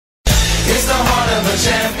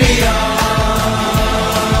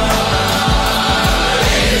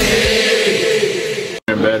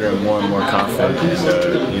Better and more confident,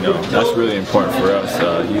 and you know, that's really important for us.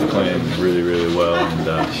 He's playing really well,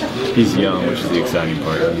 and he's young, which is the exciting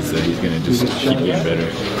part. He's going to just keep getting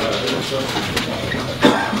better.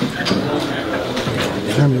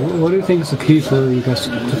 Jeremy, what do you think is the key for you guys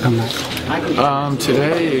to come back?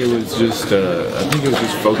 Today it was just, I think it was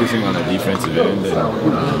just focusing on the defensive end,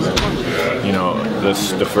 and you know,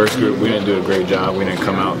 the first group, we didn't do a great job. We didn't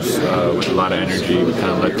come out with a lot of energy. We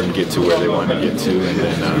kind of let them get to where they wanted to get to, and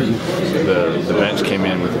then the bench came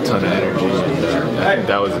in with a ton of energy, and I think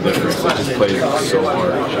that was the difference. They just played so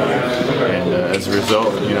hard, and as a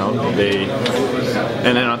result, you know, and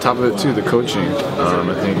then on top of it too, the coaching.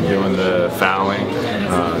 I think doing the fouling,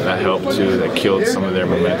 that helped too. That killed some of their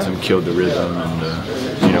momentum, killed the rhythm, and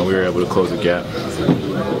you know, we were able to close the gap.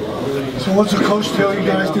 So what's the coach tell you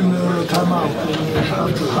guys during the timeout?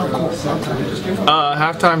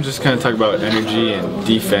 Halftime just kind of talk about energy and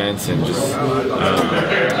defense, and just you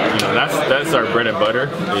know, that's our bread and butter,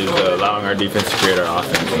 is allowing our defense to create our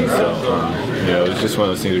offense. And so you know, it's just one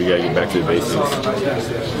of those things we gotta get back to the basics.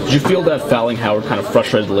 Did you feel that fouling Howard kind of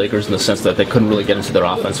frustrated the Lakers in the sense that they couldn't really get into their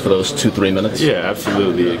offense for those 2-3 minutes? Yeah,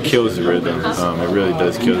 absolutely. It kills the rhythm. It really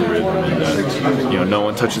does kill the rhythm. And you know, no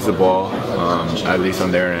one touches the ball, at least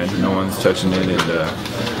on their end. No one's touching it,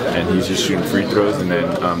 and he's just shooting free throws, and then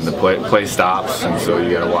the play stops, and so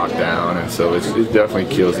you got to walk down, and so it definitely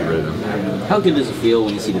kills the rhythm. How good does it feel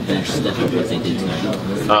when you see the bench step up as they did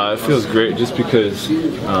tonight? It feels great, just because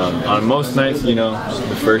on most nights, you know,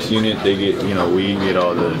 the first unit, they get, you know, we get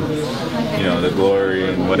all the, you know, the glory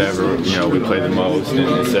and whatever, you know, we play the most,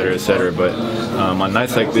 and et cetera, but on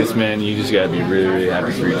nights like this, man, you just got to be really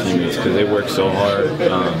happy for your teammates, because they work so hard.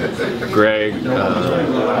 Greg,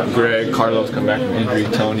 Carlos come back from injury,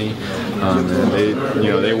 Tony, and they, you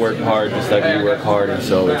know, they work hard just like we work hard, and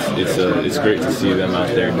so it's great to see them out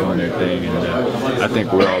there doing their thing, and I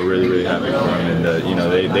think we're all really happy for them, and you know,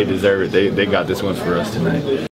 they deserve it. They got this one for us tonight.